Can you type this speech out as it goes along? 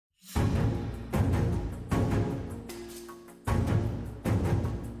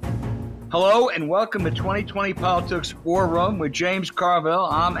Hello and welcome to 2020 Politics War Room with James Carville.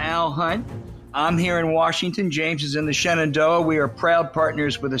 I'm Al Hunt. I'm here in Washington. James is in the Shenandoah. We are proud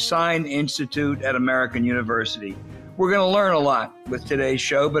partners with the Sign Institute at American University. We're going to learn a lot with today's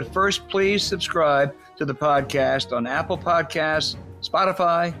show, but first, please subscribe to the podcast on Apple Podcasts,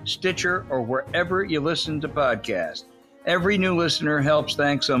 Spotify, Stitcher, or wherever you listen to podcasts. Every new listener helps.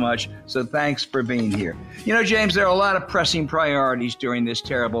 Thanks so much. So thanks for being here. You know, James, there are a lot of pressing priorities during this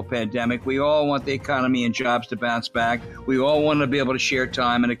terrible pandemic. We all want the economy and jobs to bounce back. We all want to be able to share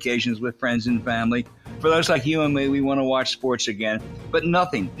time and occasions with friends and family. For those like you and me, we want to watch sports again. But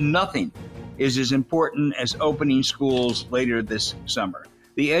nothing is as important as opening schools later this summer.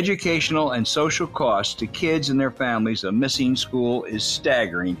 The educational and social costs to kids and their families of missing school is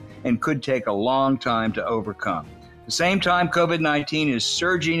staggering and could take a long time to overcome. At the same time, COVID-19 is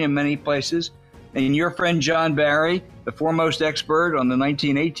surging in many places, and your friend John Barry, the foremost expert on the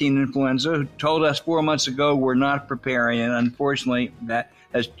 1918 influenza, who told us 4 months ago we're not preparing, and unfortunately that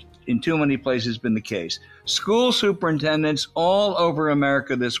has in too many places been the case. School superintendents all over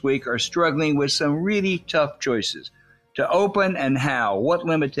America this week are struggling with some really tough choices. To open and how, what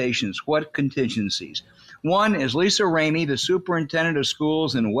limitations, what contingencies. One is Lisa Ramey, the superintendent of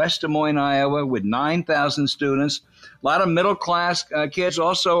schools in West Des Moines, Iowa, with 9,000 students. A lot of middle-class kids,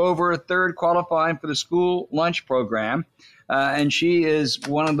 also over a third qualifying for the school lunch program. And she is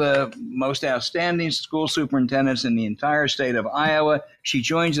one of the most outstanding school superintendents in the entire state of Iowa. She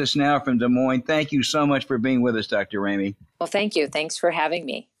joins us now from Des Moines. Thank you so much for being with us, Dr. Ramey. Well, thank you. Thanks for having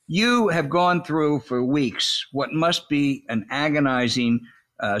me. You have gone through for weeks what must be an agonizing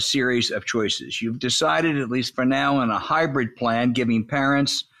series of choices. You've decided, at least for now, on a hybrid plan, giving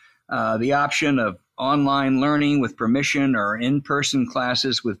parents the option of online learning with permission or in-person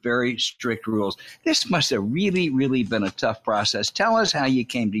classes with very strict rules. This must have really been a tough process. Tell us how you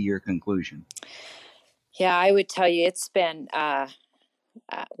came to your conclusion. Yeah, I would tell you it's been,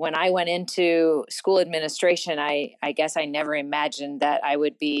 when I went into school administration, I guess I never imagined that I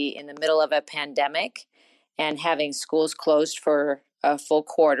would be in the middle of a pandemic and having schools closed for a full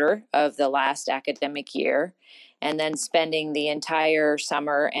quarter of the last academic year, and then spending the entire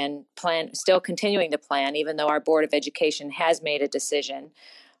summer and still continuing to plan, even though our Board of Education has made a decision,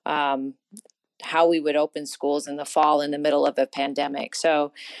 how we would open schools in the fall in the middle of a pandemic.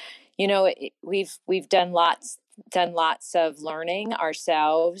 So, you know, we've done lots of learning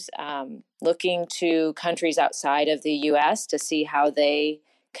ourselves, looking to countries outside of the U.S. to see how they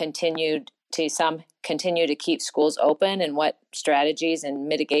continue to keep schools open and what strategies and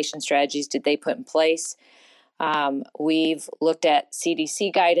mitigation strategies did they put in place. We've looked at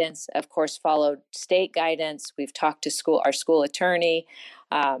CDC guidance, of course, followed state guidance. We've talked to our school attorney.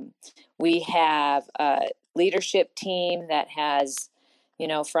 We have a leadership team that has,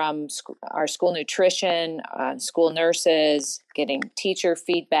 from our school nutrition, school nurses, getting teacher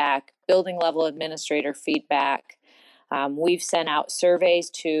feedback, building level administrator feedback. We've sent out surveys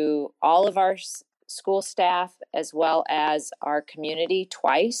to all of our school staff as well as our community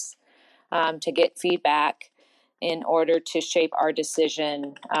twice to get feedback in order to shape our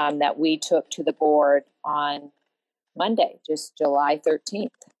decision that we took to the board on Monday, just July 13th.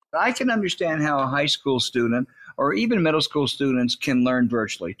 I can understand how a high school student or even middle school students can learn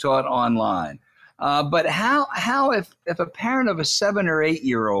virtually, taught online. But how if a parent of a 7 or 8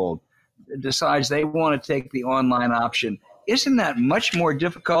 year old decides they want to take the online option, isn't that much more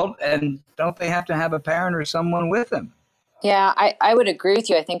difficult? And don't they have to have a parent or someone with them? Yeah, I would agree with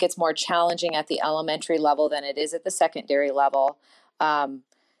you. I think it's more challenging at the elementary level than it is at the secondary level.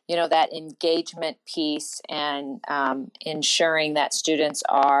 That engagement piece and ensuring that students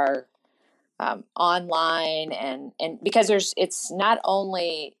are online and because it's not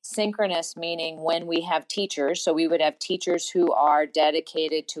only synchronous, meaning when we have teachers, so we would have teachers who are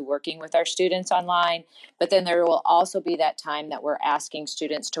dedicated to working with our students online, but then there will also be that time that we're asking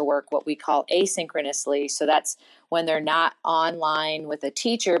students to work what we call asynchronously. So that's when they're not online with a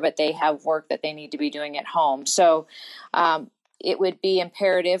teacher, but they have work that they need to be doing at home. So it would be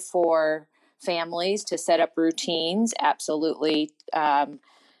imperative for families to set up routines, absolutely,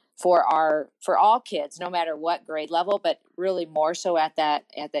 for all kids, no matter what grade level, but really more so at that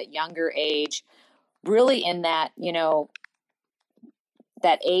younger age, really in that,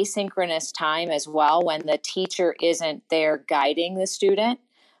 that asynchronous time as well, when the teacher isn't there guiding the student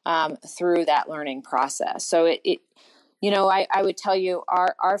through that learning process. So I would tell you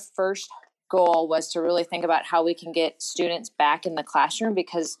our first goal was to really think about how we can get students back in the classroom,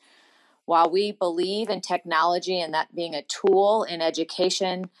 because while we believe in technology and that being a tool in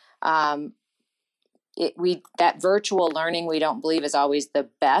education, that virtual learning, we don't believe is always the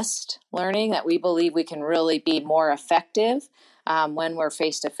best learning, that we believe we can really be more effective when we're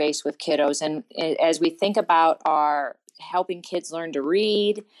face to face with kiddos. And as we think about our helping kids learn to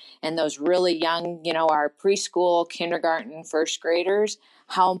read and those really young, our preschool, kindergarten, first graders,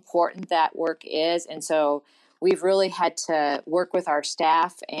 how important that work is. And so we've really had to work with our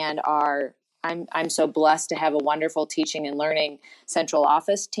staff and I'm so blessed to have a wonderful teaching and learning central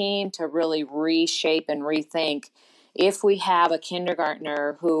office team to really reshape and rethink. If we have a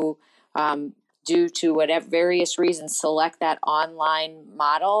kindergartner who, due to whatever various reasons, select that online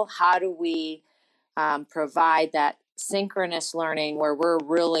model, how do we provide that synchronous learning where we're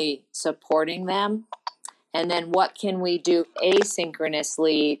really supporting them? And then what can we do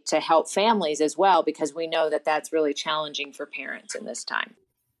asynchronously to help families as well? Because we know that that's really challenging for parents in this time.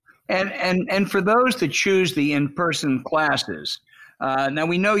 And for those that choose the in-person classes, now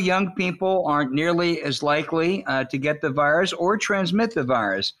we know young people aren't nearly as likely to get the virus or transmit the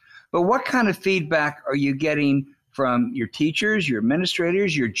virus, but what kind of feedback are you getting from your teachers, your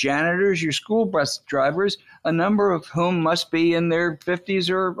administrators, your janitors, your school bus drivers, a number of whom must be in their 50s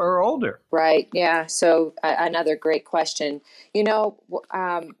or older? Right, yeah. So another great question.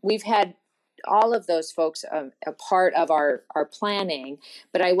 We've had all of those folks a part of our planning.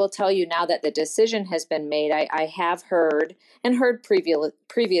 But I will tell you now that the decision has been made, I have heard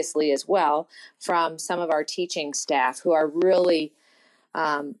previously as well from some of our teaching staff who are really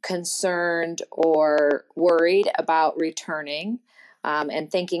concerned or worried about returning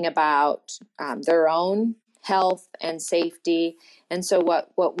and thinking about their own health and safety. And so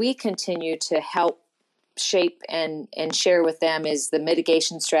what we continue to help shape and share with them is the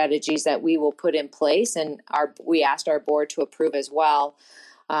mitigation strategies that we will put in place, and we asked our board to approve as well.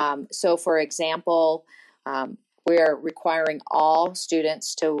 So for example, we're requiring all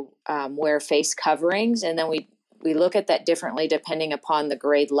students to wear face coverings, and then we look at that differently depending upon the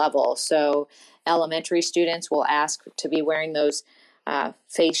grade level. So elementary students will ask to be wearing those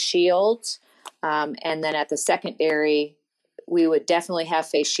face shields, and then at the secondary, we would definitely have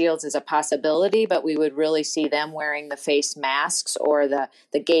face shields as a possibility, but we would really see them wearing the face masks or the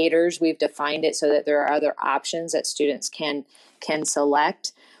gaiters. We've defined it so that there are other options that students can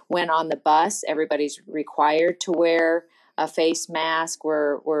select. When on the bus, everybody's required to wear a face mask.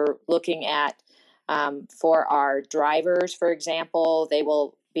 We're looking at, for our drivers, for example, they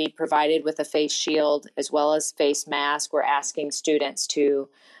will be provided with a face shield as well as face mask. We're asking students to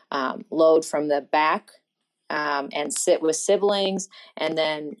load from the back and sit with siblings. And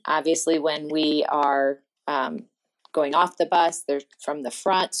then obviously when we are going off the bus, they're from the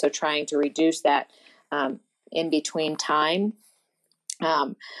front. So trying to reduce that in between time.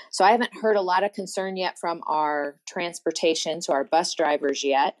 So I haven't heard a lot of concern yet from our transportation, so our bus drivers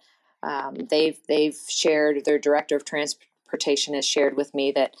yet. They've shared, their director of transportation has shared with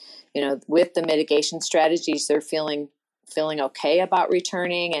me that, with the mitigation strategies, they're feeling okay about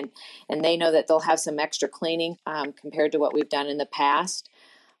returning, and they know that they'll have some extra cleaning compared to what we've done in the past.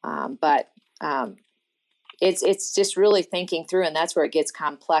 But it's just really thinking through, and that's where it gets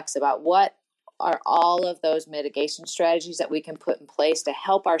complex about what are all of those mitigation strategies that we can put in place to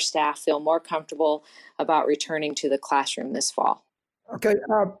help our staff feel more comfortable about returning to the classroom this fall. Okay,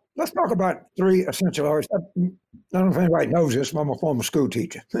 let's talk about 3 essential areas. I don't know if anybody knows this, but I'm a former school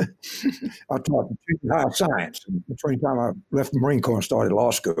teacher. I taught high science between the time I left the Marine Corps and started law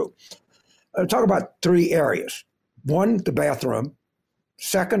school. Talk about 3 areas. 1, the bathroom.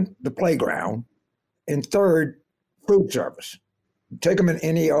 2nd, the playground. And 3rd, food service. Take them in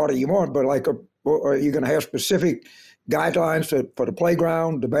any order you want, but are you going to have specific guidelines for the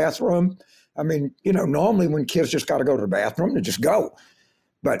playground, the bathroom? I mean, normally when kids just got to go to the bathroom, they just go.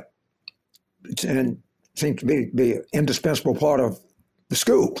 But it seems to be an indispensable part of the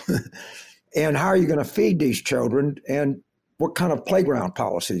school. And how are you going to feed these children? And what kind of playground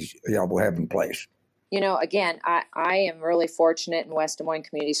policies y'all will have in place? Again, I am really fortunate in West Des Moines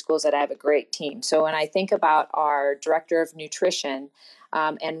Community Schools that I have a great team. So when I think about our director of nutrition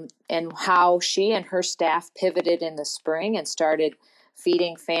and how she and her staff pivoted in the spring and started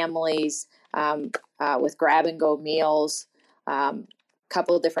feeding families with grab-and-go meals a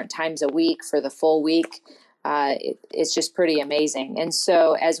couple of different times a week for the full week, it's just pretty amazing. And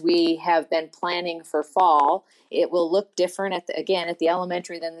so as we have been planning for fall, it will look different at the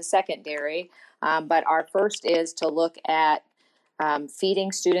elementary than the secondary. But our first is to look at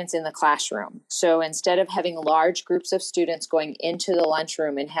feeding students in the classroom. So instead of having large groups of students going into the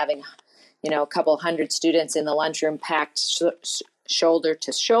lunchroom and having, a couple hundred students in the lunchroom packed shoulder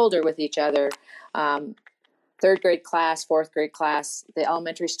to shoulder with each other, 3rd grade class, 4th grade class, the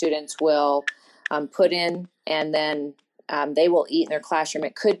elementary students will put in, and then they will eat in their classroom.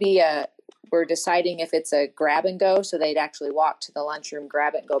 It could be we're deciding if it's a grab and go, so they'd actually walk to the lunchroom,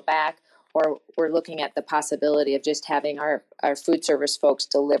 grab it, and go back, or we're looking at the possibility of just having our food service folks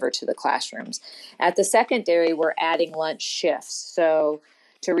deliver to the classrooms. At the secondary, we're adding lunch shifts. So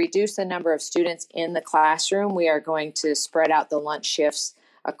to reduce the number of students in the classroom, we are going to spread out the lunch shifts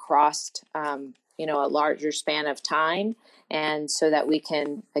across, a larger span of time. And so that we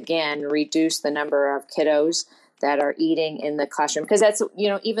can, again, reduce the number of kiddos that are eating in the classroom. Because that's,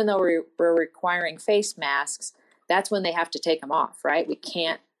 even though we're requiring face masks, that's when they have to take them off, right? We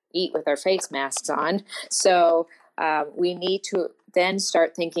can't eat with our face masks on. So we need to then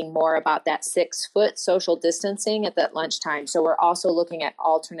start thinking more about that 6-foot social distancing at that lunchtime. So we're also looking at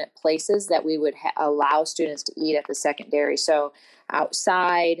alternate places that we would allow students to eat at the secondary. So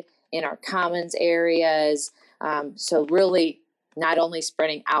outside, in our commons areas. So really not only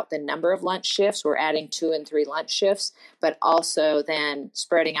spreading out the number of lunch shifts, we're adding 2 and 3 lunch shifts, but also then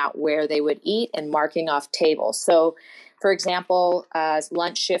spreading out where they would eat and marking off tables. So for example,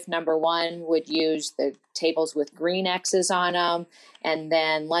 lunch shift number 1 would use the tables with green X's on them. And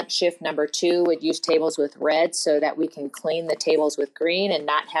then lunch shift number 2 would use tables with red so that we can clean the tables with green and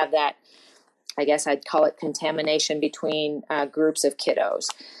not have that, I guess I'd call it contamination between groups of kiddos.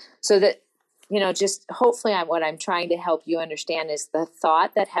 So that, just hopefully what I'm trying to help you understand is the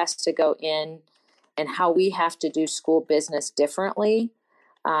thought that has to go in and how we have to do school business differently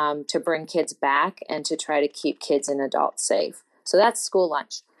to bring kids back and to try to keep kids and adults safe. So that's school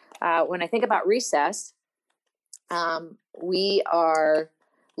lunch. When I think about recess, we are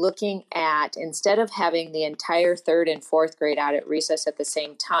looking at, instead of having the entire 3rd and 4th grade out at recess at the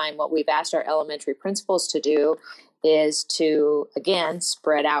same time, what we've asked our elementary principals to do is to, again,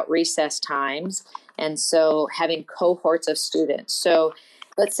 spread out recess times. And so having cohorts of students. So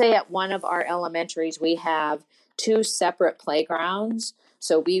let's say at one of our elementaries, we have 2 separate playgrounds.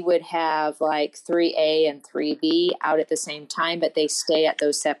 So we would have like 3A and 3B out at the same time, but they stay at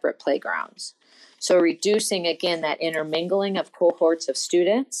those separate playgrounds. So reducing, again, that intermingling of cohorts of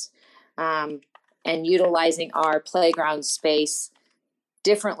students and utilizing our playground space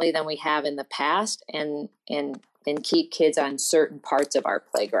differently than we have in the past and keep kids on certain parts of our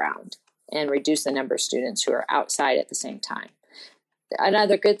playground and reduce the number of students who are outside at the same time.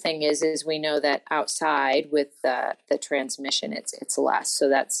 Another good thing is we know that outside with the transmission, it's less. So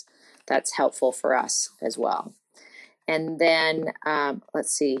that's helpful for us as well. And then,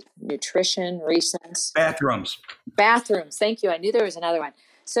 let's see, nutrition, recess. Bathrooms. Thank you. I knew there was another one.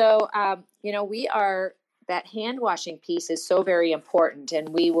 So, that hand washing piece is so very important, and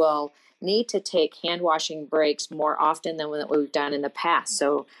we will need to take hand washing breaks more often than what we've done in the past.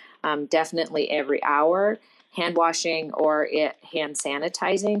 So definitely every hour, hand washing or hand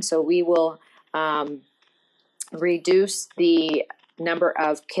sanitizing. So we will reduce the number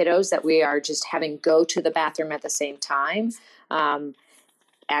of kiddos that we are just having go to the bathroom at the same time.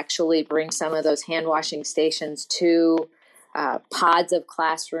 Actually bring some of those hand washing stations to pods of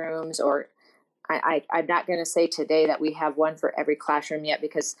classrooms, or I'm not going to say today that we have one for every classroom yet,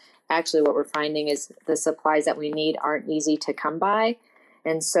 because actually what we're finding is the supplies that we need aren't easy to come by.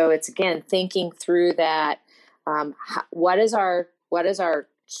 And so it's, again, thinking through that. What is our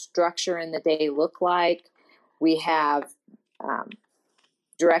structure in the day look like? We have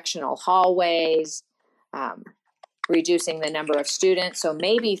directional hallways, reducing the number of students. So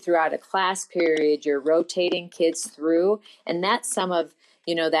maybe throughout a class period, you're rotating kids through, and that's some of,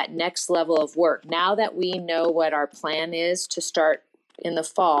 that next level of work. Now that we know what our plan is to start in the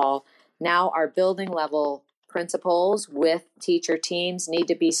fall, now our building level principals with teacher teams need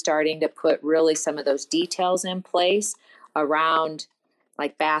to be starting to put really some of those details in place around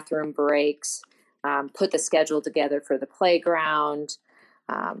like bathroom breaks, put the schedule together for the playground,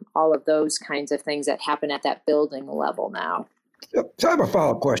 all of those kinds of things that happen at that building level now. So I have a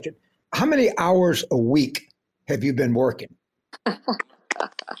follow-up question. How many hours a week have you been working?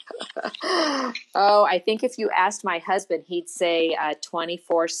 Oh, I think if you asked my husband, he'd say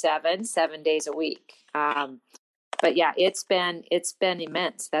 24/7, 7 days a week. But yeah, it's been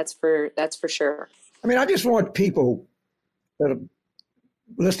immense. That's for sure. I mean, I just want people that are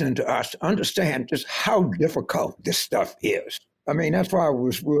listening to us to understand just how difficult this stuff is. I mean, that's why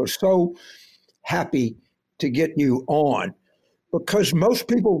we were so happy to get you on, because most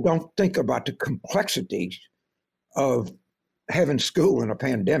people don't think about the complexities of having school in a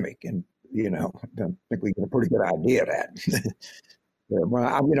pandemic. And, I think we get a pretty good idea of that. Well,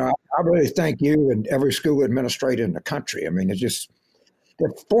 I really thank you and every school administrator in the country. I mean, there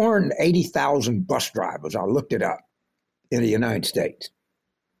are 480,000 bus drivers. I looked it up in the United States.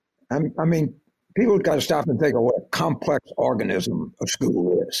 I mean, people got to stop and think of what a complex organism a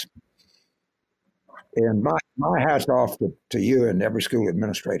school is. And my hat's off to you and every school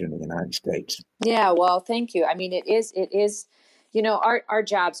administrator in the United States. Yeah, well, thank you. I mean, it is, our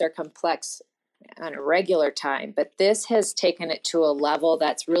jobs are complex on a regular time, but this has taken it to a level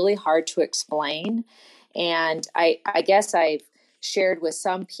that's really hard to explain. And I guess I've shared with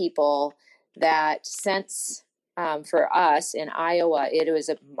some people that since for us in Iowa, it was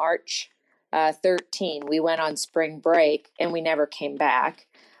March 13, we went on spring break and we never came back.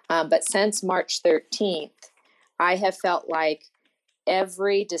 But since March 13th, I have felt like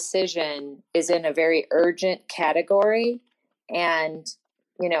every decision is in a very urgent category. And,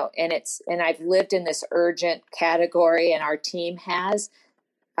 and I've lived in this urgent category, and our team has.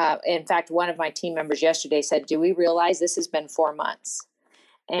 In fact, one of my team members yesterday said, "Do we realize this has been 4 months?"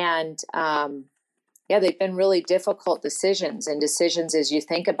 And they've been really difficult decisions, and decisions as you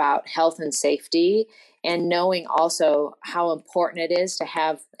think about health and safety, and knowing also how important it is to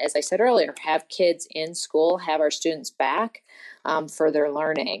have, as I said earlier, have kids in school, have our students back for their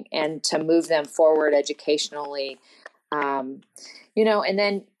learning, and to move them forward educationally. And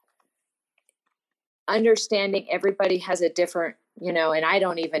then understanding everybody has a different, and I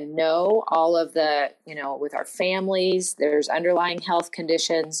don't even know all of the, with our families, there's underlying health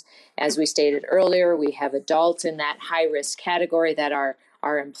conditions. As we stated earlier, we have adults in that high risk category that are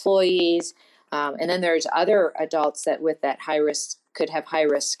our employees. And then there's other adults that with that high risk could have high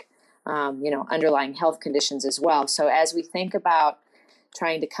risk, underlying health conditions as well. So as we think about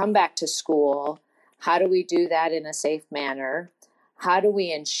trying to come back to school, how do we do that in a safe manner? How do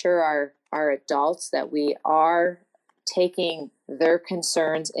we ensure our adults that we are taking their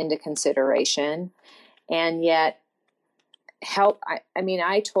concerns into consideration, and yet help?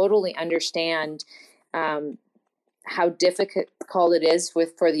 I totally understand how difficult it is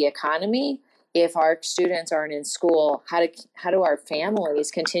for the economy. If our students aren't in school, how do our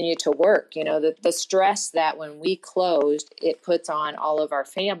families continue to work? The stress that when we closed, it puts on all of our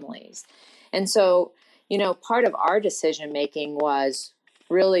families. And so, part of our decision making was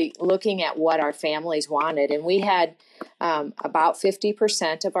really looking at what our families wanted. And we had about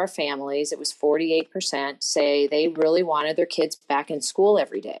 50% of our families, it was 48%, say they really wanted their kids back in school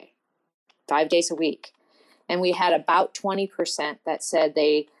every day, 5 days a week. And we had about 20% that said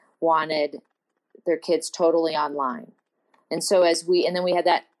they wanted their kids totally online. And so and then we had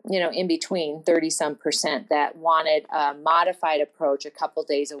that, in between 30-some% that wanted a modified approach, a couple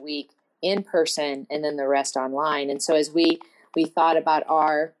days a week in person, and then the rest online. And so as we thought about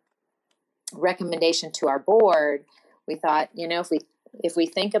our recommendation to our board, we thought, if we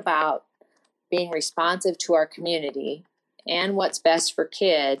think about being responsive to our community and what's best for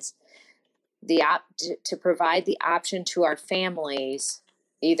kids, to provide the option to our families,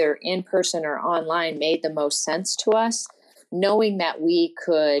 either in person or online, made the most sense to us, knowing that we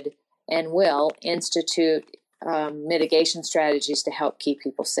could and will institute mitigation strategies to help keep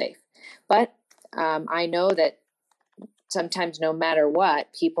people safe. But I know that sometimes, no matter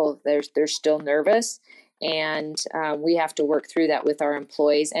what, people they're still nervous, and we have to work through that with our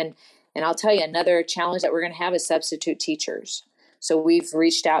employees. And I'll tell you, another challenge that we're going to have is substitute teachers. So we've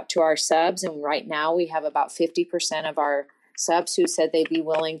reached out to our subs, and right now we have about 50% of our subs who said they'd be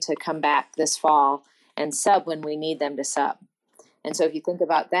willing to come back this fall and sub when we need them to sub. And so if you think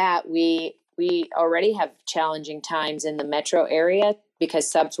about that, we already have challenging times in the metro area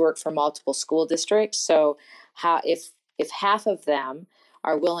because subs work for multiple school districts. So if half of them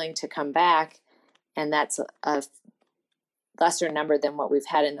are willing to come back, and that's a lesser number than what we've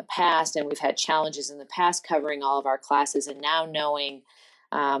had in the past, and we've had challenges in the past covering all of our classes, and now knowing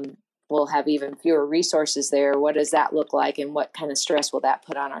we'll have even fewer resources there, what does that look like, and what kind of stress will that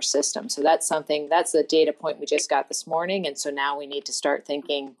put on our system? So that's the data point we just got this morning, and so now we need to start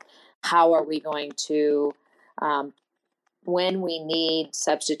thinking, how are we going to, when we need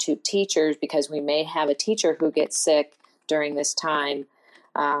substitute teachers, because we may have a teacher who gets sick during this time,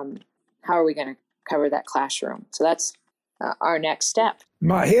 how are we going to cover that classroom? So that's our next step.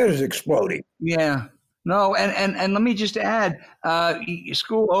 My head is exploding. Yeah. No, and let me just add,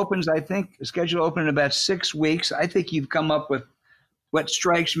 school opens, I think, scheduled to open in about 6 weeks. I think you've come up with what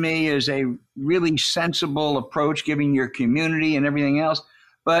strikes me as a really sensible approach, given your community and everything else.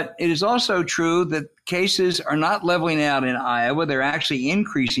 But it is also true that cases are not leveling out in Iowa. They're actually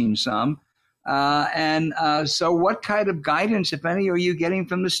increasing some. So what kind of guidance, if any, are you getting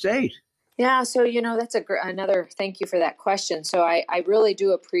from the state? Yeah, so, that's another, thank you for that question. So I really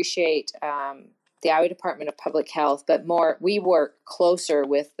do appreciate the Iowa Department of Public Health, but more, we work closer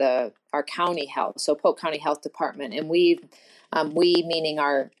with our county health, so Polk County Health Department, and we, meaning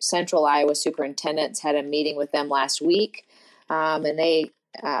our Central Iowa superintendents, had a meeting with them last week, and they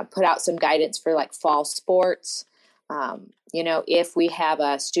put out some guidance for like fall sports. If we have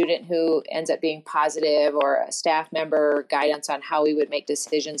a student who ends up being positive or a staff member, guidance on how we would make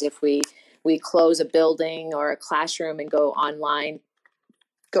decisions if we close a building or a classroom and go online,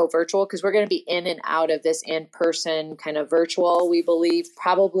 go virtual, because we're going to be in and out of this in-person kind of virtual, we believe,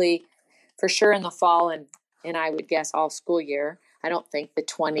 probably for sure in the fall and I would guess all school year. I don't think the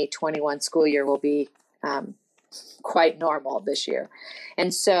 2021 school year will be quite normal this year.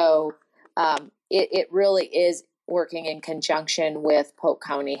 And so it really is working in conjunction with Polk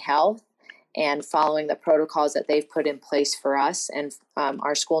County Health and following the protocols that they've put in place for us. And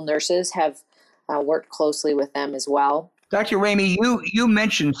our school nurses have worked closely with them as well. Dr. Ramey, you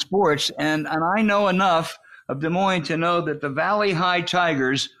mentioned sports, and I know enough of Des Moines to know that the Valley High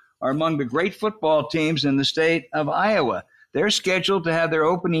Tigers are among the great football teams in the state of Iowa. They're scheduled to have their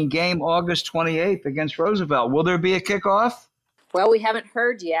opening game August 28th against Roosevelt. Will there be a kickoff? Well, we haven't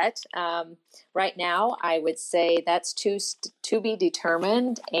heard yet. Right now, I would say that's to be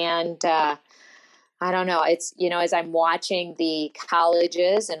determined. And I don't know. It's, as I'm watching the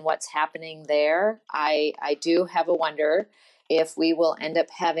colleges and what's happening there, I do have a wonder if we will end up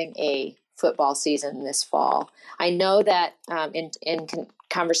having a football season this fall. I know that in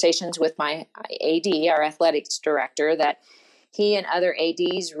conversations with my AD, our athletics director, that he and other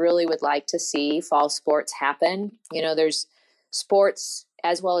ADs really would like to see fall sports happen. There's sports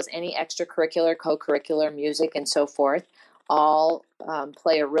as well as any extracurricular, co-curricular, music, and so forth, all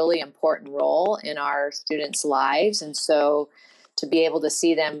play a really important role in our students' lives. And so to be able to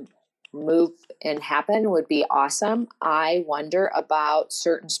see them move and happen would be awesome. I wonder about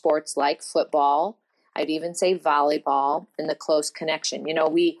certain sports like football. I'd even say volleyball and the close connection.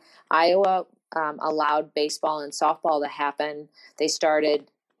 Iowa allowed baseball and softball to happen. They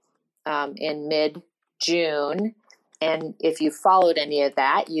started in mid-June. And if you followed any of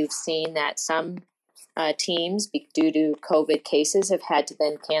that, you've seen that some teams, due to COVID cases, have had to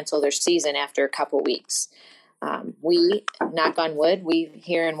then cancel their season after a couple weeks. We, knock on wood, we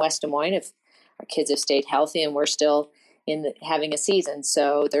here in West Des Moines, our kids have stayed healthy and we're still having a season.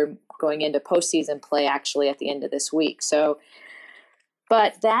 So they're going into postseason play actually at the end of this week. So,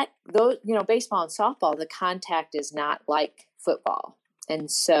 but those, baseball and softball, the contact is not like football.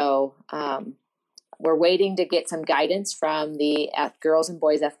 And so, we're waiting to get some guidance from the girls and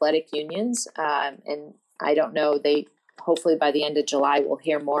boys athletic unions. And I don't know, hopefully by the end of July, we'll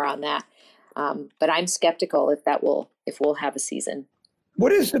hear more on that. But I'm skeptical if we'll have a season.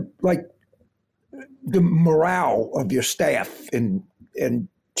 What is the morale of your staff and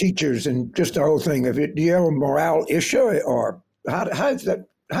teachers and just the whole thing? Do you have a morale issue, or how's it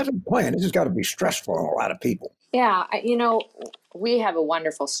plan? This has got to be stressful on a lot of people. Yeah, we have a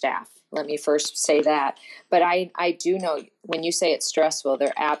wonderful staff. Let me first say that. But I do know when you say it's stressful,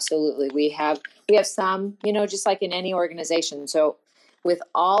 there absolutely, we have some, just like in any organization. So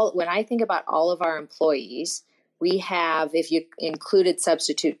when I think about all of our employees, we have, if you included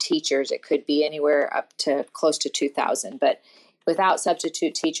substitute teachers, it could be anywhere up to close to 2,000. But without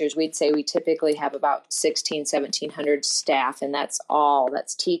substitute teachers, we'd say we typically have about 1,700 staff. And that's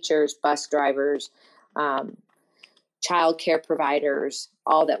teachers, bus drivers, child care providers,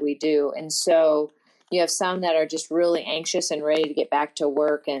 all that we do. And so you have some that are just really anxious and ready to get back to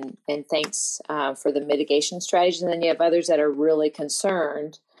work and thanks for the mitigation strategies. And then you have others that are really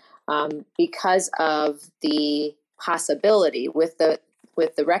concerned because of the possibility with the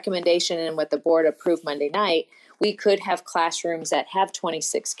recommendation and what the board approved Monday night, we could have classrooms that have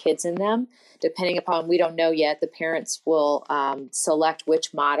 26 kids in them, depending upon, we don't know yet, the parents will select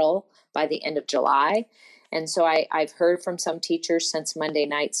which model by the end of July. And so I've heard from some teachers since Monday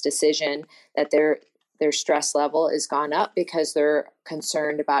night's decision that their stress level has gone up because they're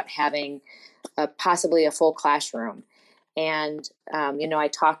concerned about having possibly a full classroom. And, I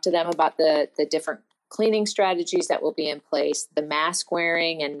talked to them about the different cleaning strategies that will be in place, the mask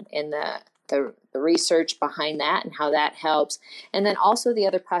wearing and the research behind that and how that helps. And then also the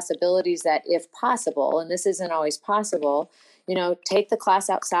other possibilities that if possible, and this isn't always possible, take the class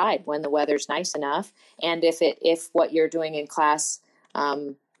outside when the weather's nice enough. And if what you're doing in class,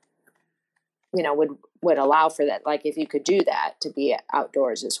 would allow for that, like if you could do that, to be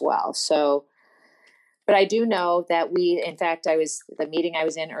outdoors as well. So, but I do know that the meeting I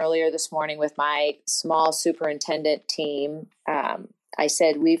was in earlier this morning with my small superintendent team, I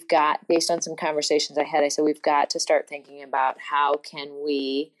said, based on some conversations I said, we've got to start thinking about how can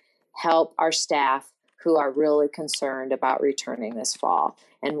we help our staff who are really concerned about returning this fall,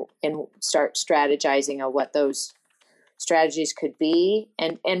 and start strategizing on what those strategies could be,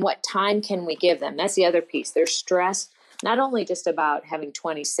 and what time can we give them. That's the other piece. There's stress, not only just about having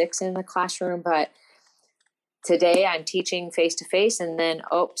 26 in the classroom, but today I'm teaching face-to-face, and then,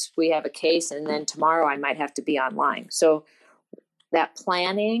 oops, we have a case, and then tomorrow I might have to be online. So that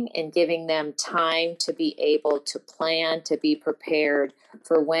planning and giving them time to be able to plan, to be prepared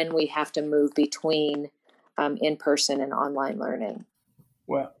for when we have to move between in-person and online learning.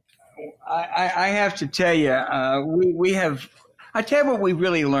 Well, I have to tell you, I tell you what we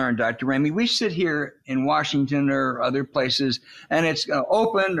really learned, Dr. Ramey. We sit here in Washington or other places, and it's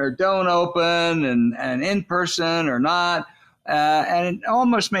open or don't open, and in person or not. And it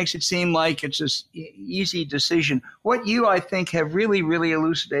almost makes it seem like it's an easy decision. What you, I think, have really, really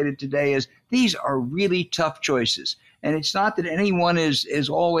elucidated today is these are really tough choices. And it's not that anyone is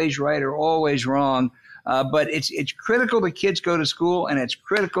always right or always wrong, but it's critical that kids go to school, and it's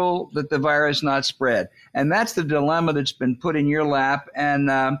critical that the virus not spread. And that's the dilemma that's been put in your lap.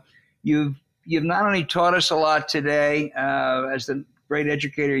 And you've not only taught us a lot today as the great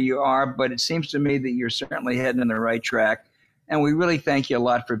educator you are, but it seems to me that you're certainly heading in the right track. And we really thank you a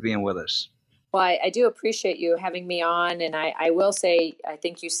lot for being with us. Well, I do appreciate you having me on. And I will say, I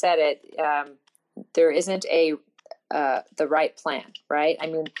think you said it, there isn't the right plan, right? I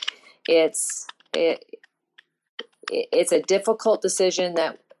mean, it's a difficult decision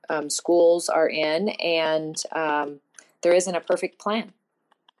that schools are in, and there isn't a perfect plan.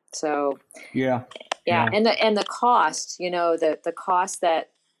 So yeah. And the cost, the cost that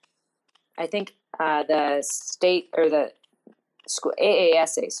I think the state or the school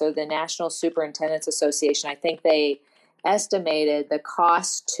AASA, so the National Superintendents Association, I think they estimated the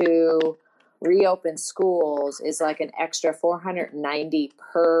cost to reopen schools is like an extra $490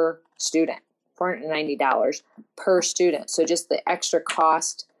 per student. $490 per student. So just the extra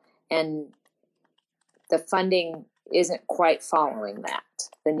cost, and the funding isn't quite following that,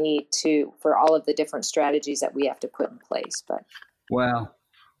 the need for all of the different strategies that we have to put in place. But wow,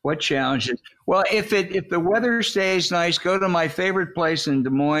 what challenges. Well, if the weather stays nice, go to my favorite place in Des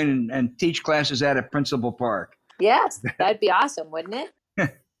Moines and teach classes at Principal Park. Yes, that'd be awesome, wouldn't it?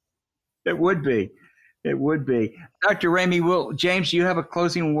 It would be. It would be. Dr. Ramey, James, do you have a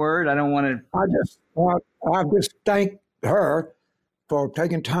closing word? I don't want to. I just thank her for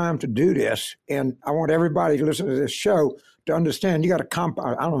taking time to do this. And I want everybody to listen to this show to understand you got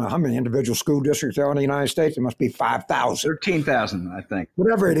I don't know how many individual school districts there are in the United States. It must be 5,000. 13,000, I think.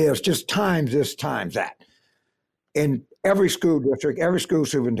 Whatever it is, just times this, times that. And every school district, every school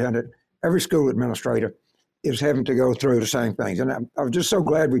superintendent, every school administrator is having to go through the same things. And I was just so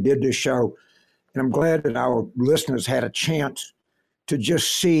glad we did this show. And I'm glad that our listeners had a chance to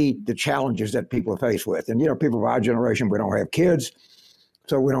just see the challenges that people are faced with. And, people of our generation, we don't have kids,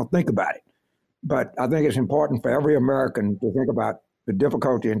 so we don't think about it. But I think it's important for every American to think about the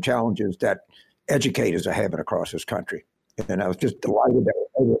difficulty and challenges that educators are having across this country. And I was just delighted that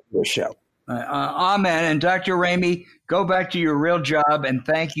we were able to do this show. Amen. And Dr. Ramey, go back to your real job, and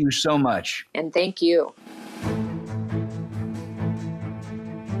thank you so much. And thank you.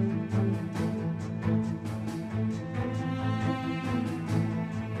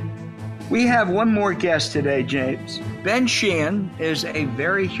 We have one more guest today, James. Ben Sheehan is a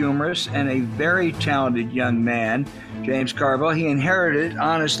very humorous and a very talented young man, James Carville. He inherited,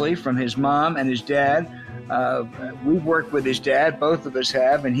 honestly, from his mom and his dad. We've worked with his dad, both of us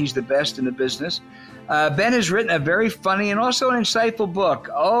have, and he's the best in the business. Ben has written a very funny and also an insightful book.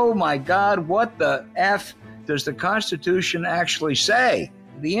 Oh, my God, what the F does the Constitution actually say?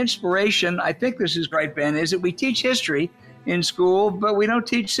 The inspiration, I think this is right, Ben, is that we teach history in school, but we don't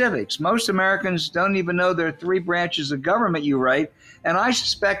teach civics. Most Americans don't even know there are three branches of government, you write. And I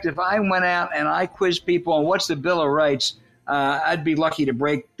suspect if I went out and I quizzed people on what's the Bill of Rights, I'd be lucky to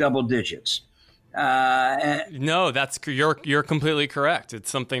break double digits. No, you're completely correct.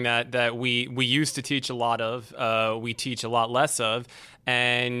 It's something that we used to teach a lot of, we teach a lot less of,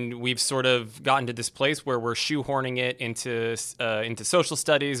 and we've sort of gotten to this place where we're shoehorning it into social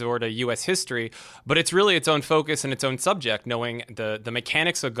studies or to U.S. history, but it's really its own focus and its own subject, knowing the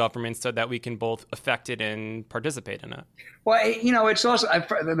mechanics of government so that we can both affect it and participate in it. Well, it's also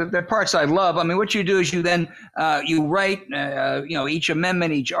the parts I love. I mean, what you do is you then you write, each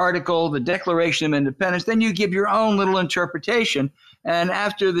amendment, each article, the Declaration of Independence. Then you give your own little interpretation. And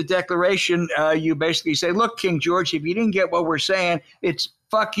after the Declaration, you basically say, look, King George, if you didn't get what we're saying, it's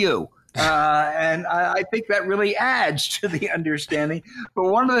fuck you. And I think that really adds to the understanding. But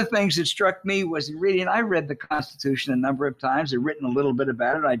one of the things that struck me was reading, I read the Constitution a number of times. I've written a little bit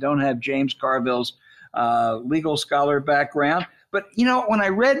about it. I don't have James Carville's legal scholar background. But, when I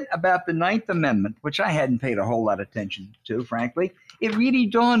read about the Ninth Amendment, which I hadn't paid a whole lot of attention to, frankly, it really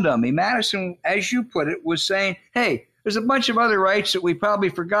dawned on me. Madison, as you put it, was saying, hey, there's a bunch of other rights that we probably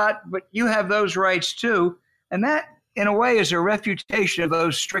forgot, but you have those rights too. And that, in a way, is a refutation of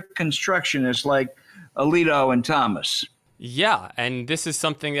those strict constructionists like Alito and Thomas. Yeah, and this is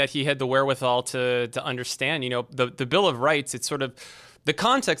something that he had the wherewithal to understand. The Bill of Rights, it's sort of the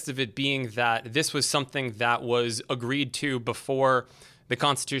context of it being that this was something that was agreed to before the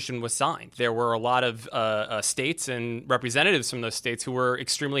Constitution was signed. There were a lot of states and representatives from those states who were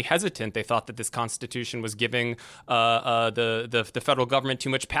extremely hesitant. They thought that this Constitution was giving the federal government too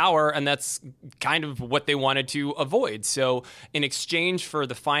much power, and that's kind of what they wanted to avoid. So in exchange for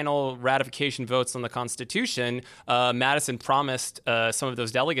the final ratification votes on the Constitution, Madison promised some of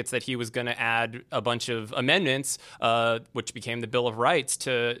those delegates that he was going to add a bunch of amendments, which became the Bill of Rights,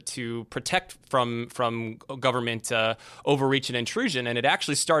 to protect from government overreach and intrusion. And it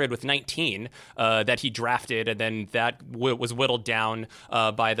actually started with 19 that he drafted, and then that was whittled down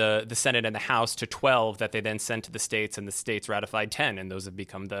by the Senate and the House to 12 that they then sent to the states, and the states ratified 10, and those have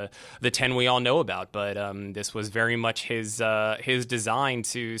become the 10 we all know about. But this was very much his design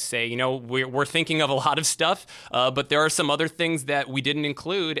to say, we're thinking of a lot of stuff, but there are some other things that we didn't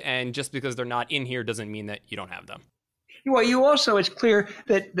include, and just because they're not in here doesn't mean that you don't have them. Well, it's clear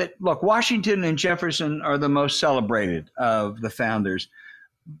that look, Washington and Jefferson are the most celebrated of the founders.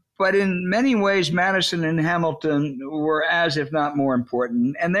 But in many ways, Madison and Hamilton were as, if not more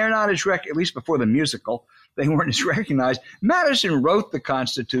important. And they're not as, at least before the musical, they weren't as recognized. Madison wrote the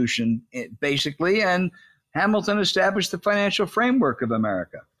Constitution, basically, and Hamilton established the financial framework of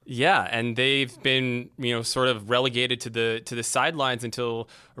America. Yeah, and they've been, sort of relegated to the sidelines until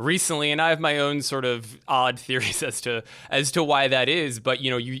recently, and I have my own sort of odd theories as to why that is. But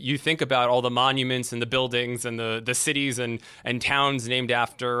you think about all the monuments and the buildings and the cities and towns named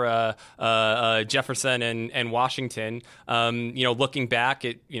after Jefferson and Washington. Looking back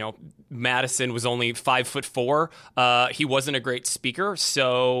at Madison was only 5'4". He wasn't a great speaker,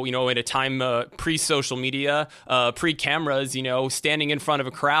 so in a time pre-social media, pre-cameras, standing in front of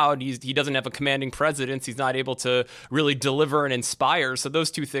a crowd. He doesn't have a commanding presence. He's not able to really deliver and inspire. So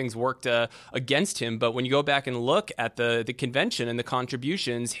those two things worked against him. But when you go back and look at the convention and the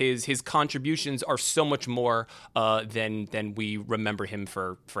contributions, his contributions are so much more than we remember him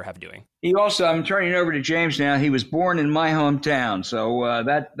for doing. He also, I'm turning it over to James now. He was born in my hometown, so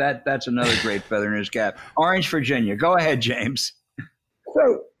that's another great feather in his cap. Orange, Virginia. Go ahead, James.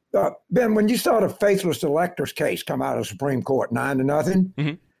 So, Ben, when you saw the faithless electors case come out of the Supreme Court 9-0,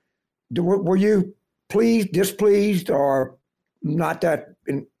 mm-hmm. Were you pleased, displeased, or not that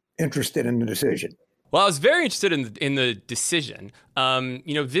interested in the decision? Well, I was very interested in the decision.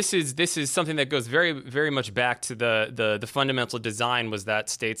 This is something that goes very, very much back to the fundamental design was that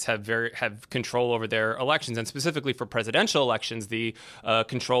states have control over their elections, and specifically for presidential elections, the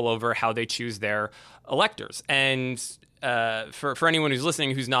control over how they choose their electors. And for anyone who's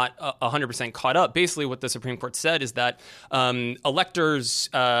listening who's not 100% caught up, basically what the Supreme Court said is that electors,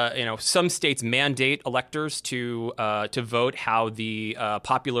 some states mandate electors to vote how the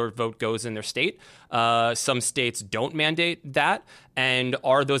popular vote goes in their state. Some states don't mandate that. And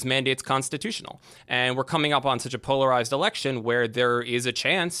are those mandates constitutional? And we're coming up on such a polarized election where there is a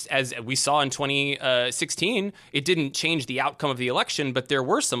chance, as we saw in 2016, it didn't change the outcome of the election, but there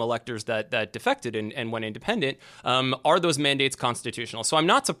were some electors that defected and went independent. Are those mandates constitutional? So I'm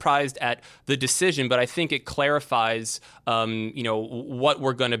not surprised at the decision, but I think it clarifies, what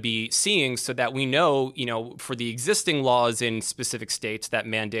we're going to be seeing so that we know, for the existing laws in specific states that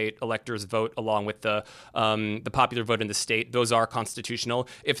mandate electors vote along with the popular vote in the state, those are constitutional.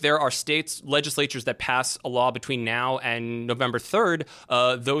 If there are states, legislatures that pass a law between now and November 3rd,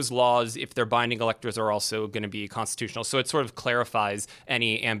 those laws, if they're binding electors, are also going to be constitutional. So it sort of clarifies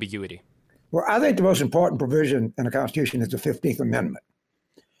any ambiguity. Well, I think the most important provision in the Constitution is the 15th Amendment.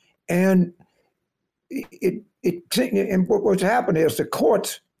 And and what's happened is the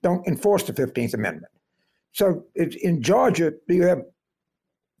courts don't enforce the 15th Amendment. So in Georgia, you have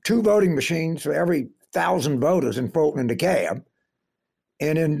 2 voting machines for every 1,000 voters in Fulton and DeKalb.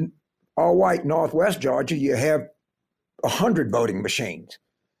 And in all-white Northwest Georgia, you have 100 voting machines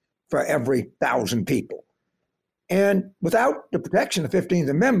for every 1,000 people. And without the protection of the 15th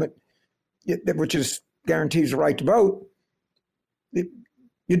Amendment, which guarantees the right to vote,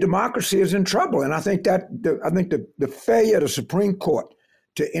 your democracy is in trouble. And I think the failure of the Supreme Court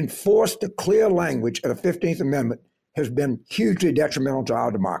to enforce the clear language of the 15th Amendment has been hugely detrimental to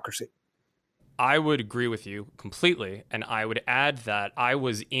our democracy. I would agree with you completely. And I would add that I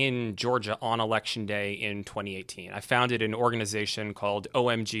was in Georgia on Election Day in 2018. I founded an organization called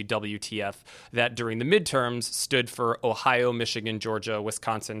OMG WTF that during the midterms stood for Ohio, Michigan, Georgia,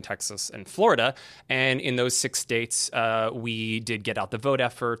 Wisconsin, Texas, and Florida. And in those 6 states, we did get out the vote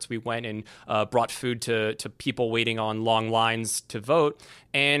efforts. We went and brought food to people waiting on long lines to vote.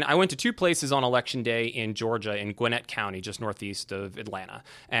 And I went to 2 places on Election Day in Georgia, in Gwinnett County, just northeast of Atlanta.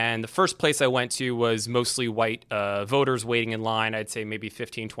 And the first place I went to was mostly white voters waiting in line. I'd say maybe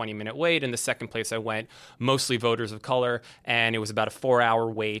 15, 20-minute wait. And the second place I went, mostly voters of color. And it was about a 4-hour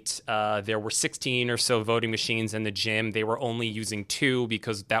wait. There were 16 or so voting machines in the gym. They were only using 2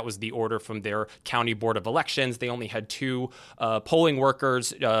 because that was the order from their county board of elections. They only had 2 polling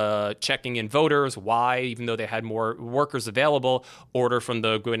workers checking in voters. Why? Even though they had more workers available, order from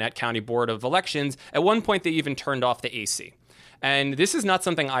the Gwinnett County Board of Elections. At one point, they even turned off the AC. And this is not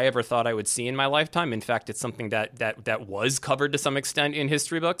something I ever thought I would see in my lifetime. In fact, it's something that was covered to some extent in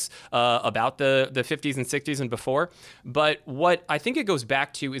history books about the 50s and 60s and before. But what I think it goes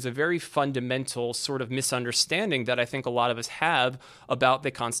back to is a very fundamental sort of misunderstanding that I think a lot of us have about the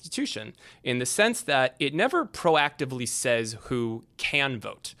Constitution, in the sense that it never proactively says who can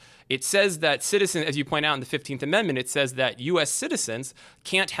vote. It says that citizens, as you point out in the 15th Amendment, it says that U.S. citizens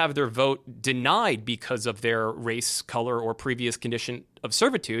can't have their vote denied because of their race, color, or previous condition of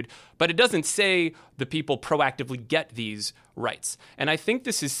servitude, but it doesn't say the people proactively get these rights. And I think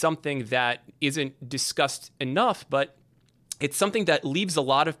this is something that isn't discussed enough, but it's something that leaves a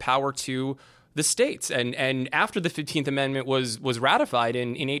lot of power to the states. And after the 15th Amendment was ratified in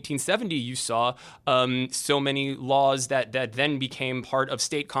 1870, you saw so many laws that then became part of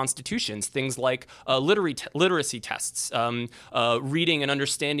state constitutions, things like literacy tests, reading and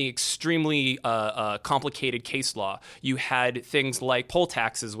understanding extremely complicated case law. You had things like poll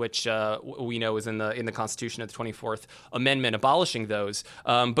taxes, which we know is in the Constitution of the 24th Amendment, abolishing those.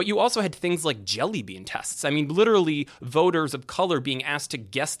 But you also had things like jelly bean tests. I mean, literally voters of color being asked to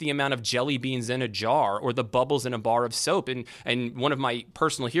guess the amount of jelly beans in a jar or the bubbles in a bar of soap. And one of my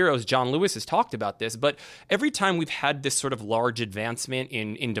personal heroes, John Lewis, has talked about this. But every time we've had this sort of large advancement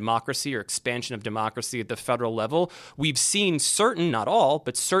in democracy or expansion of democracy at the federal level, we've seen certain, not all,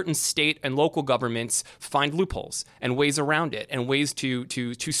 but certain state and local governments find loopholes and ways around it and ways to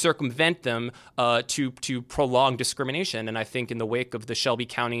circumvent them to prolong discrimination. And I think in the wake of the Shelby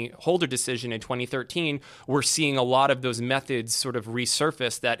County Holder decision in 2013, we're seeing a lot of those methods sort of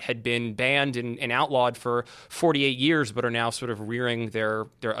resurface that had been banned and outlawed for 48 years, but are now sort of rearing their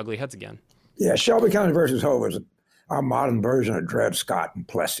ugly heads again. Yeah, Shelby County versus Holder is our modern version of Dred Scott and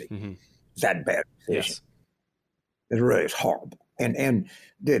Plessy. Mm-hmm. It's that bad decision. Yes. It really is horrible. And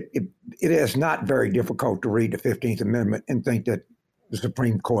it is not very difficult to read the 15th Amendment and think that the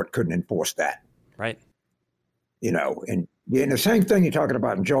Supreme Court couldn't enforce that. Right. You know, and the same thing you're talking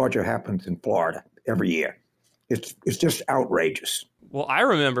about in Georgia happens in Florida every year. It's just outrageous. Well, I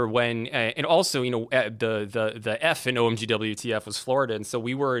remember when, and also, you know, the F in OMG WTF was Florida, and so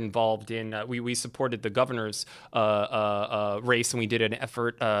we were involved in, we supported the governor's race, and we did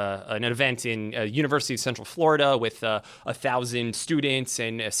an event in University of Central Florida with 1,000 students,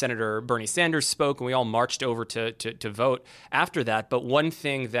 and Senator Bernie Sanders spoke, and we all marched over to vote after that. But one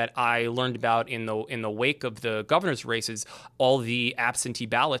thing that I learned about in the wake of the governor's race is all the absentee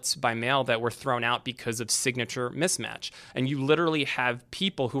ballots by mail that were thrown out because of signature mismatch, and you literally have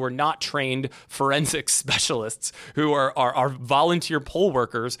people who are not trained forensic specialists, who are volunteer poll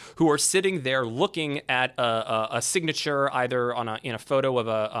workers, who are sitting there looking at a signature either in a photo of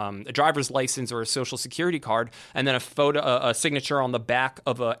a driver's license or a social security card, and then a signature on the back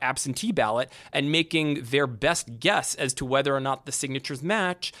of an absentee ballot, and making their best guess as to whether or not the signatures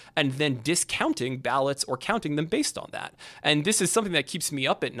match, and then discounting ballots or counting them based on that. And this is something that keeps me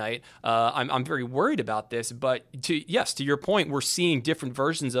up at night. I'm very worried about this, but to your point, we're seeing different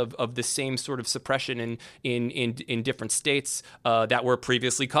versions of the same sort of suppression in different states that were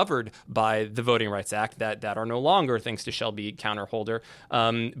previously covered by the Voting Rights Act that are no longer, thanks to Shelby County Holder.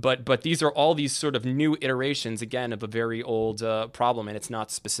 But these are all these sort of new iterations, again, of a very old problem, and it's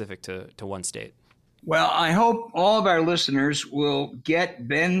not specific to one state. Well, I hope all of our listeners will get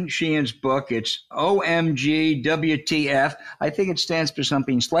Ben Sheehan's book. It's OMG WTF. I think it stands for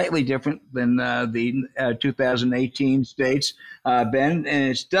something slightly different than the 2018 states, Ben.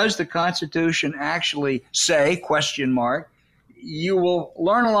 And it's Does the Constitution Actually Say? ? You will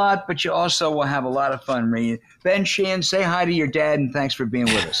learn a lot, but you also will have a lot of fun reading. Ben Sheehan, say hi to your dad, and thanks for being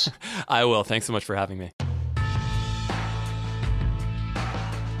with us. I will. Thanks so much for having me.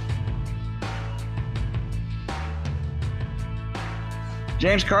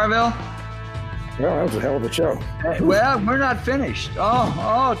 James Carville? Well, that was a hell of a show. Well, we're not finished.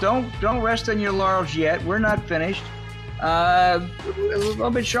 Don't rest on your laurels yet. We're not finished. A little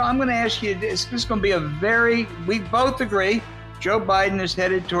bit short. I'm going to ask you, this is going to be we both agree, Joe Biden is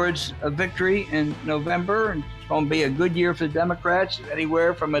headed towards a victory in November, and it's going to be a good year for the Democrats,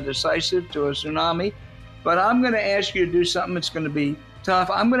 anywhere from a decisive to a tsunami. But I'm going to ask you to do something that's going to be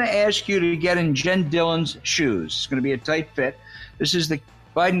tough. I'm going to ask you to get in Jen Dillon's shoes. It's going to be a tight fit. This is the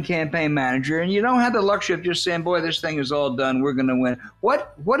Biden campaign manager, and you don't have the luxury of just saying, boy, this thing is all done, we're going to win.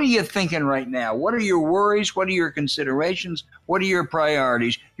 What are you thinking right now? What are your worries? What are your considerations? What are your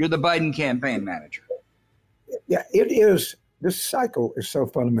priorities? You're the Biden campaign manager. Yeah, it is. This cycle is so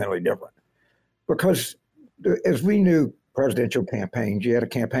fundamentally different because as we knew presidential campaigns, you had a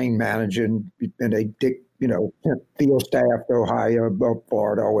campaign manager and they did, sent field staff to Ohio,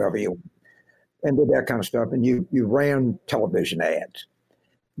 Florida, or wherever you, and did that kind of stuff. And you ran television ads.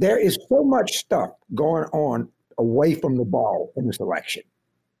 There is so much stuff going on away from the ball in this election.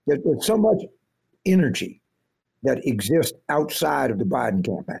 There's so much energy that exists outside of the Biden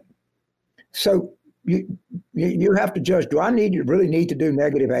campaign. So you have to judge, do I really need to do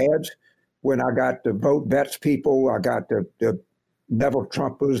negative ads when I got the vote vets people, I got the Neville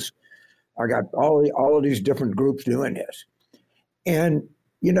Trumpers, I got all of these different groups doing this. And,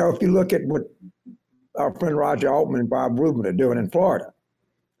 if you look at what our friend Roger Altman and Bob Rubin are doing in Florida,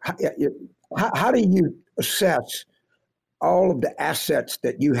 how do you assess all of the assets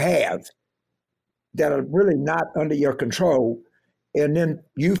that you have that are really not under your control, and then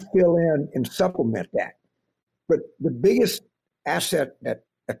you fill in and supplement that? But the biggest asset that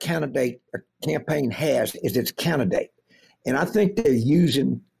a campaign has is its candidate. And I think they're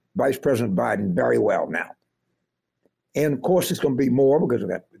using Vice President Biden very well now. And of course, it's going to be more because of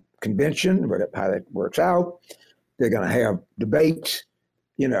that convention, how that works out. They're going to have debates.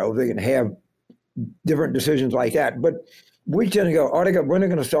 They're going to have different decisions like that. But we tend to go, when are they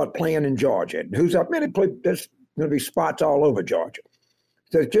going to start playing in Georgia? Who's up? Man, there's going to be spots all over Georgia.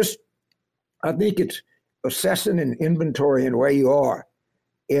 So I think it's assessing and inventorying where you are.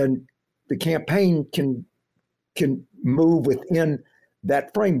 And the campaign can move within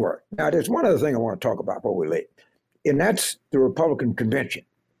that framework. Now, there's one other thing I want to talk about before we leave, and that's the Republican convention.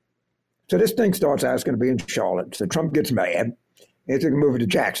 So this thing starts out, it's going to be in Charlotte. So Trump gets mad. It's going to move it to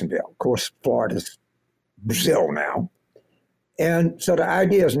Jacksonville. Of course, Florida's Brazil now. And so the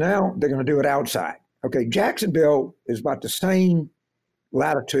idea is now they're going to do it outside. Okay, Jacksonville is about the same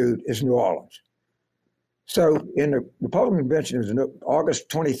latitude as New Orleans. So in the Republican convention is August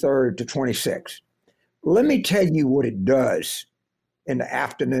 23rd to 26th. Let me tell you what it does in the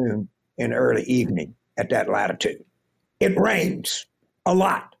afternoon and early evening at that latitude. It rains a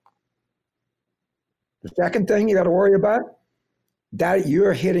lot. The second thing you got to worry about, that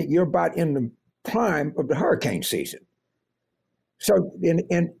you're about in the prime of the hurricane season. So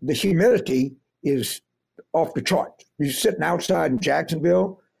and the humidity is off the chart. You're sitting outside in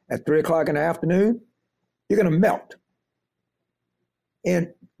Jacksonville at 3 o'clock in the afternoon, you're going to melt.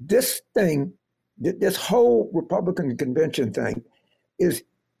 And this thing, this whole Republican convention thing is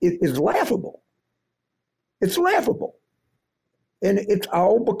laughable. It's laughable. And it's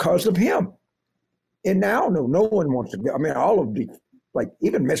all because of him. And now, no one wants to go. I mean, all of the,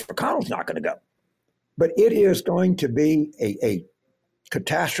 even Mitch McConnell's not going to go. But it is going to be a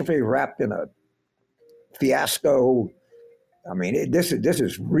catastrophe wrapped in a fiasco. I mean, this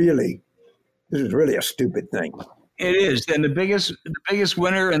is really a stupid thing. It is, and the biggest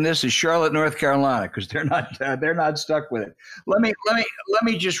winner in this is Charlotte, North Carolina, because they're not stuck with it. Let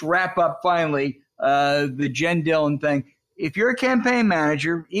me just wrap up finally the Jen Dillon thing. If you're a campaign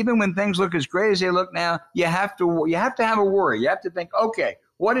manager, even when things look as great as they look now, you have to have a worry. You have to think, okay,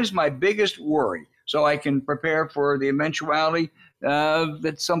 what is my biggest worry, so I can prepare for the eventuality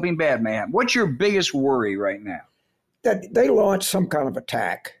that something bad may happen. What's your biggest worry right now? That they launch some kind of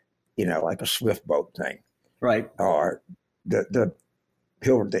attack, like a Swift boat thing, right? Or the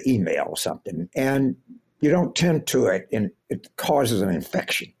email or something, and you don't tend to it, and it causes an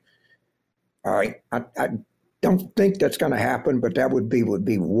infection. All right, I don't think that's going to happen, but that would be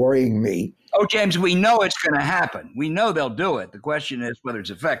worrying me. Oh, James, we know it's going to happen. We know they'll do it. The question is whether it's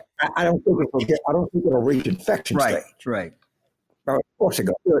effective. I don't think it'll reach infection stage. Right. Of course it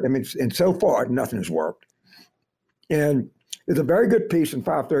goes. I mean, and so far nothing has worked. And there's a very good piece in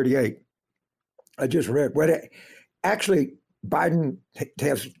 538 I just read where actually Biden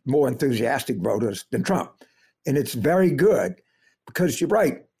has more enthusiastic voters than Trump, and it's very good because you're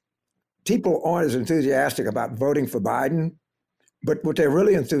right. People aren't as enthusiastic about voting for Biden, but what they're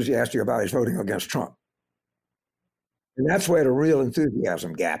really enthusiastic about is voting against Trump. And that's where the real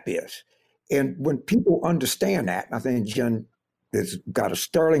enthusiasm gap is. And when people understand that, I think Jen has got a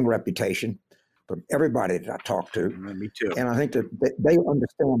sterling reputation from everybody that I talk to. Me too. And I think that they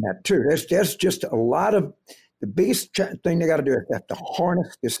understand that too. There's just a lot of, the biggest thing they got to do is they have to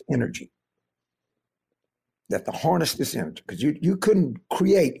harness this energy. They have to harness this energy, because you couldn't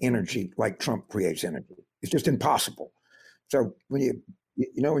create energy like Trump creates energy. It's just impossible. So when you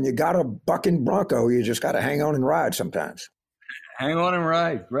got a bucking bronco, you just got to hang on and ride sometimes. Hang on and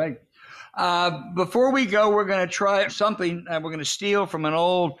ride, right. Before we go, we're going to try something. We're going to steal from an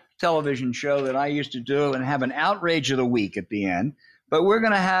old television show that I used to do and have an outrage of the week at the end. But we're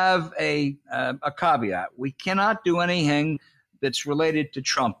going to have a caveat. We cannot do anything that's related to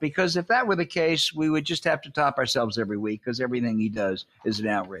Trump, because if that were the case, we would just have to top ourselves every week, because everything he does is an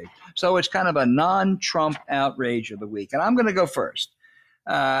outrage. So it's kind of a non-Trump outrage of the week. And I'm going to go first.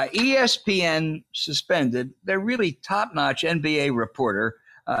 ESPN suspended their really top-notch NBA reporter,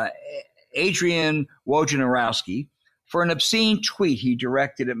 Adrian Wojnarowski, for an obscene tweet he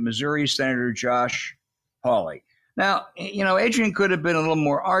directed at Missouri Senator Josh Hawley. Now, Adrian could have been a little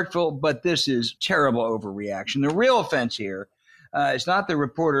more artful, but this is terrible overreaction. The real offense here is not the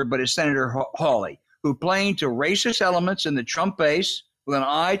reporter, but is Senator Hawley, who, playing to racist elements in the Trump base with an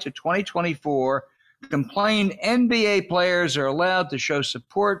eye to 2024, complained NBA players are allowed to show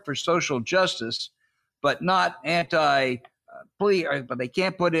support for social justice, but not but they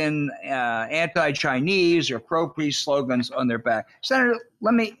can't put in anti-Chinese or pro-peace slogans on their back. Senator,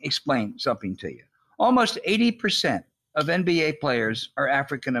 let me explain something to you. Almost 80% of NBA players are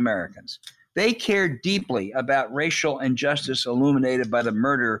African Americans. They care deeply about racial injustice illuminated by the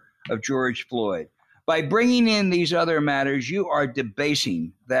murder of George Floyd. By bringing in these other matters, you are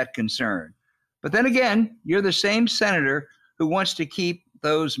debasing that concern. But then again, you're the same senator who wants to keep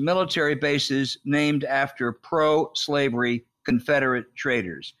those military bases named after pro-slavery Confederate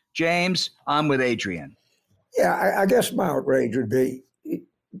traitors. James, I'm with Adrian. Yeah, I guess my outrage would be,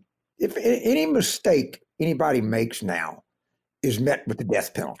 if any mistake anybody makes now is met with the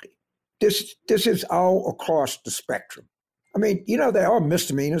death penalty. This is all across the spectrum. I mean, there are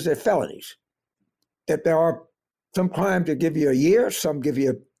misdemeanors, there are felonies. That there are some crimes that give you a year, some give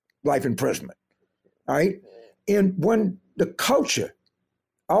you life imprisonment. All right? And when the culture,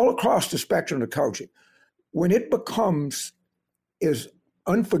 all across the spectrum of the culture, when it becomes as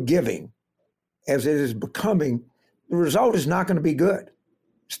unforgiving as it is becoming, the result is not going to be good.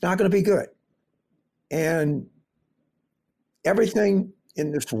 It's not going to be good. And everything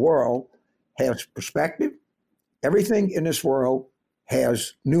in this world has perspective. Everything in this world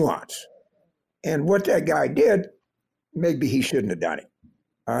has nuance. And what that guy did, maybe he shouldn't have done it.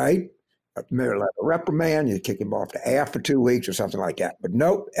 All right? Maybe like a reprimand, you kick him off the air for 2 weeks or something like that. But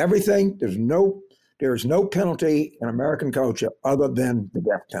no, everything, there is no penalty in American culture other than the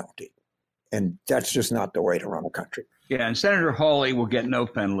death penalty. And that's just not the way to run a country. Yeah, and Senator Hawley will get no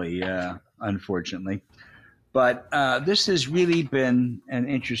penalty, unfortunately. But this has really been an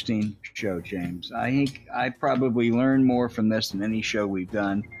interesting show, James. I think I probably learned more from this than any show we've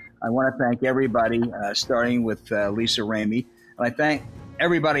done. I want to thank everybody, starting with Lisa Ramey. And I thank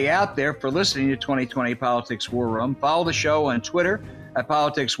everybody out there for listening to 2020 Politics War Room. Follow the show on Twitter at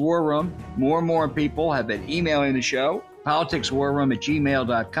Politics War Room. More and more people have been emailing the show,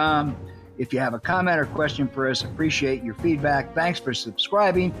 politicswarroom@gmail.com. If you have a comment or question for us, appreciate your feedback. Thanks for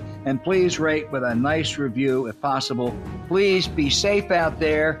subscribing, and please rate with a nice review if possible. Please be safe out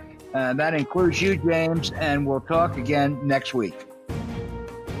there. That includes you, James, and we'll talk again next week.